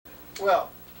Well,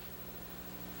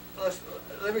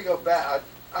 let me go back.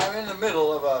 I'm in the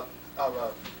middle of a,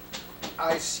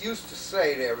 I used to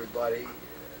say to everybody,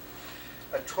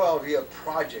 a 12-year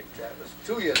project. That was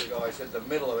 2 years ago. I said the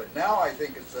middle of it. Now I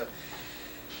think it's the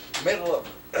middle of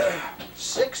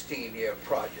 16-year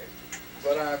project.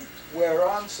 But we're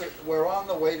on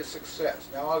the way to success.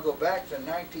 Now I'll go back to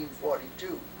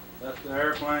 1942. That's the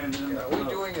airplanes in the Are we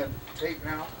doing a tape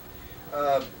now?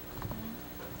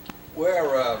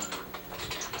 Where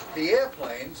the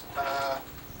airplanes,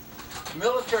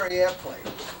 military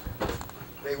airplanes,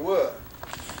 they were,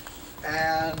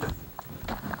 and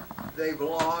they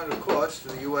belonged, of course, to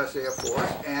the U.S. Air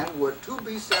Force, and were 2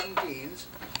 B-17s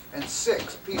and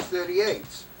 6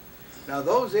 P-38s. Now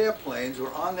those airplanes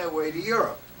were on their way to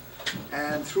Europe,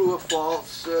 and through a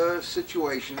false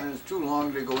situation, and it's too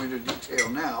long to go into detail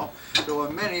now, there were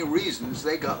many reasons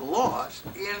they got lost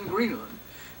in Greenland,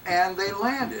 and they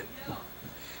landed.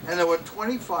 And there were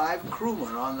 25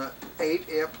 crewmen on the 8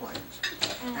 airplanes.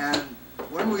 And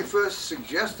when we first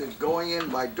suggested going in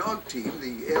by dog team,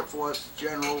 the Air Force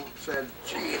general said,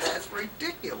 gee, that's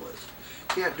ridiculous.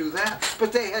 Can't do that.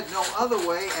 But they had no other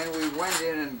way, and we went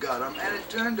in and got them. And it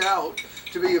turned out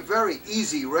to be a very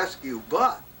easy rescue.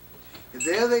 But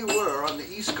there they were on the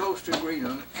east coast of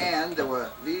Greenland, and there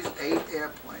were these 8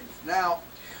 airplanes. Now,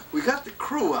 we got the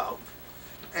crew out,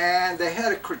 and they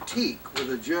had a critique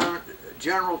with a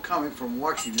general coming from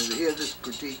Washington to hear this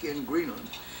critique in Greenland.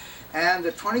 And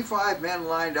the 25 men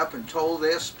lined up and told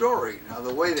their story. Now,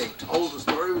 the way they told the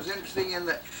story was interesting in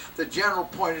that the general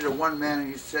pointed to one man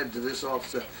and he said to this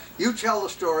officer, you tell the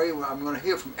story, I'm going to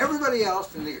hear from everybody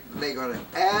else, and they're going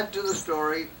to add to the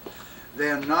story.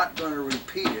 They're not going to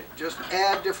repeat it, just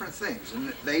add different things.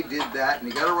 And they did that,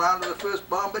 and he got around to the first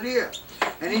bombardier.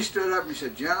 And he stood up and he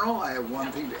said, General, I have one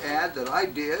thing to add that I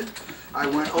did. I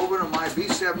went over to my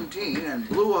B-17 and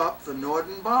blew up the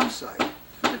Norden bomb site.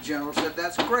 The general said,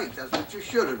 that's great, that's what you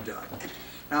should have done.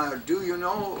 Now, do you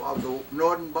know of the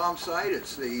Norden bomb site?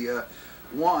 It's the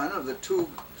one of the 2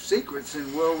 secrets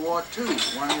in World War II.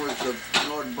 One was the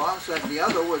Norden bomb site, and the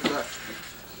other was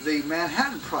the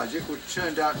Manhattan Project, which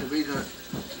turned out to be the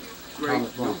great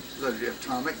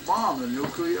atomic bomb, the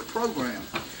nuclear program.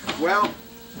 Well,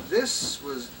 this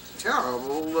was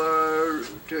terrible to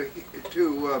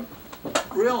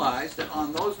realize that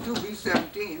on those 2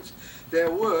 B-17s there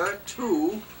were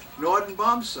 2 Norden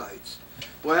bomb sites.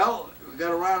 Well, we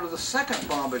got around to the second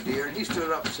bombardier, and he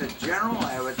stood up and said, General,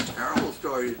 I have a terrible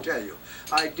story to tell you.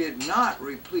 I did not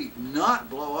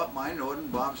blow up my Norden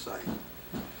bomb site.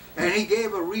 And he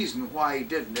gave a reason why he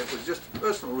didn't. It was just a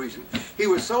personal reason. He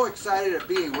was so excited at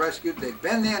being rescued. They'd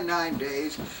been there 9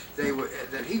 days.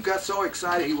 That he got so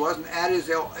excited he wasn't at his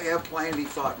airplane. He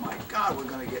thought, my God, we're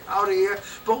going to get out of here,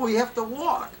 but we have to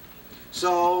walk.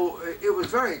 So it was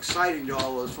very exciting to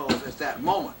all those fellows at that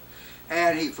moment.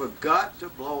 And he forgot to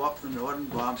blow up the Norden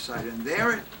bomb site. And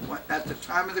there it went, at the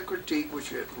time of the critique,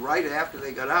 which was right after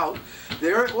they got out,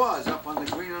 there it was up on the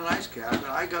Greenland ice cap, and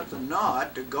I got the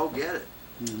nod to go get it.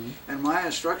 And my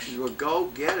instructions were go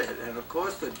get it. And of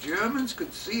course the Germans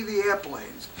could see the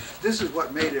airplanes. This is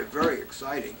what made it very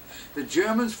exciting. The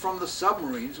Germans from the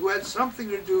submarines, who had something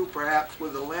to do perhaps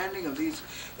with the landing of these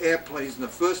airplanes in the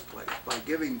first place by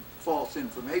giving false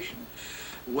information,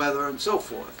 weather and so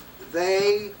forth,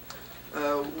 they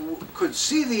could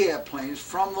see the airplanes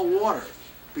from the water,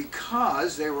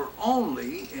 because they were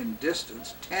only in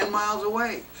distance 10 miles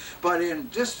away. But in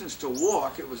distance to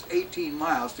walk, it was 18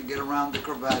 miles to get around the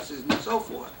crevasses and so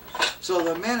forth. So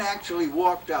the men actually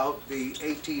walked out the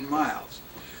 18 miles.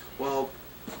 Well,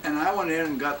 and I went in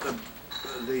and got the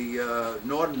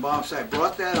Norden bomb site,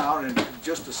 brought that out, and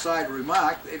just a side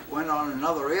remark, it went on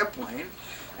another airplane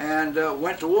and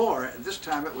went to war. This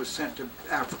time it was sent to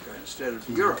Africa instead of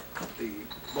Europe. The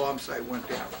bomb site went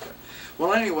to Africa.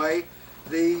 Well, anyway,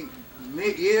 the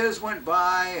years went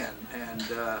by, and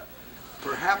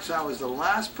perhaps I was the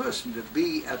last person to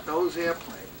be at those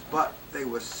airplanes, but they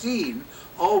were seen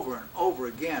over and over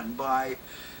again by,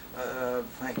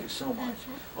 thank you so much,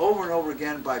 over and over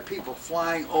again by people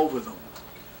flying over them.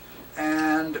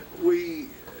 And we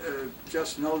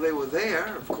just know they were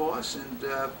there, of course, and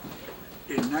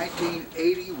in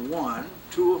 1981,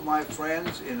 2 of my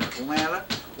friends in Atlanta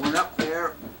went up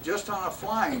there just on a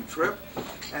flying trip,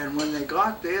 and when they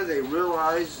got there they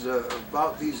realized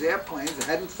about these airplanes. They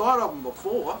hadn't thought of them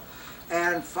before,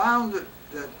 and found that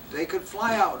they could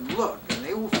fly out and look, and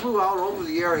they flew out over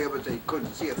the area, but they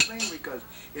couldn't see a thing because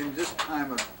in this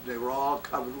time they were all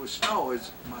covered with snow,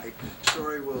 as my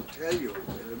story will tell you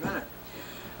in a minute.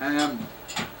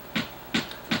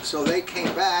 So they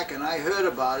came back, and I heard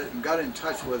about it and got in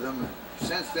touch with them and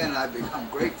since then I've become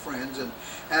great friends, and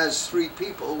as three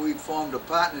people we've formed a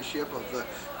partnership of the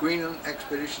Greenland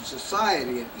Expedition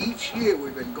Society, and each year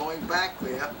we've been going back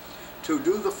there to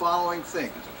do the following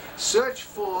things: search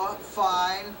for,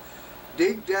 find,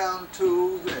 dig down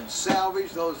to, and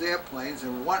salvage those airplanes,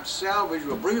 and once salvaged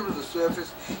we'll bring them to the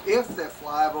surface. If they're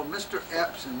flyable, Mr.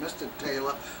 Epps and Mr.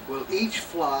 Taylor will each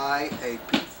fly a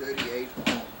P-38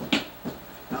 home.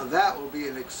 Now that will be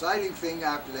an exciting thing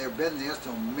after they've been there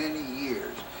so many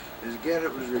years. As again,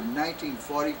 it was in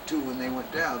 1942 when they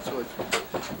went down, so it's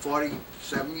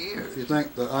 47 years. You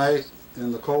think the ice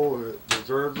and the cold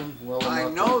preserved them well enough? I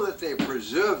know that they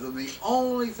preserved them. The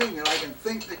only thing that I can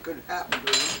think that could happen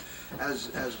to them,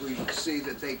 as we see,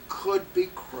 that they could be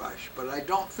crushed, but I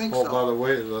don't think so. Oh, by the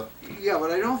way, yeah,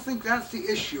 but I don't think that's the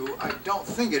issue. I don't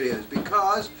think it is,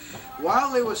 because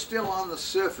while they were still on the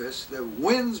surface, the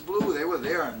winds blew. They were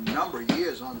there a number of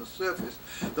years on the surface.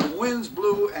 The winds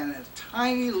blew, and a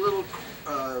tiny little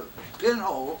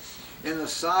pinhole in the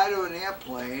side of an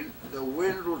airplane, the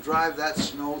wind will drive that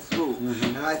snow through.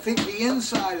 And I think the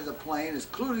inside of the plane,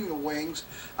 including the wings,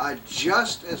 are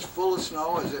just as full of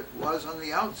snow as it was on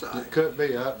the outside. it could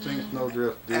be. I've seen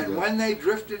snowdrift do And that. when they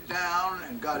drifted down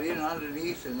and got in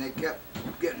underneath, and they kept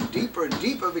getting deeper and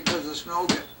deeper because the snow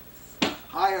got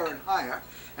higher and higher.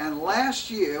 And last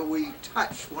year we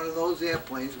touched one of those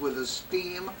airplanes with a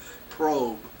steam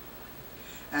probe.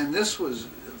 And this was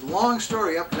a long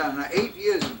story up down. Now 8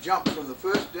 years have jumped from the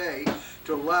first day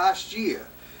to last year.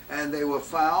 And they were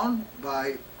found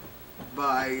by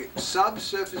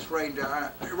subsurface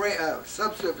radar,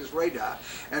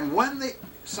 and when the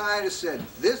scientists said,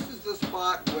 this is the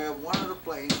spot where one of the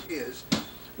planes is,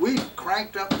 we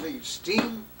cranked up the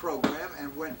steam program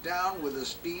and went down with a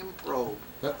steam probe.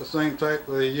 Is that the same type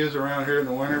they use around here in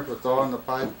the winter for thawing the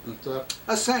pipe and stuff?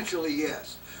 Essentially,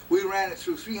 yes. We ran it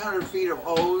through 300 feet of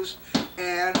hose,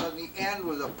 and on the end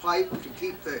was a pipe to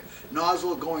keep the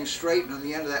nozzle going straight, and on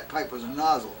the end of that pipe was a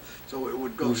nozzle, so it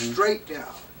would go straight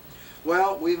down.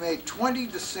 Well, we made 20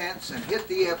 descents and hit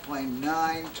the airplane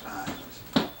 9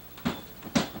 times.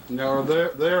 No,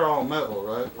 they're all metal,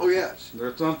 right? Oh, yes.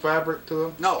 There's some fabric to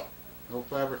them? No, No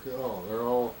fabric at all. They're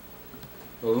all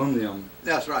aluminum.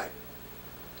 that's right.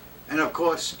 And of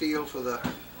course, steel for the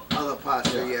other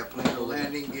parts of the airplane, the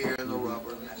landing gear and the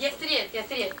rubber. And that. Yes, it is. Yes,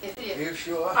 it is. Yes, it is. Are you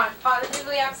sure? I'm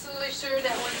positively, absolutely sure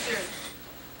that one's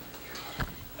through.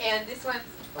 And this one's,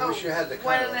 I wish you had the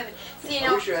kind of, 111. See, you I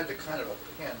know, wish you had the kind of a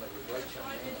pen that would write your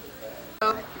name in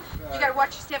the back. you gotta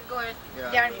watch your step going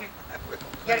down here.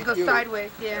 You gotta go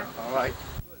sideways, yeah. All right.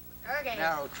 Okay.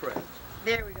 Narrow treads.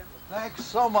 There we go. Thanks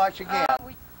so much again.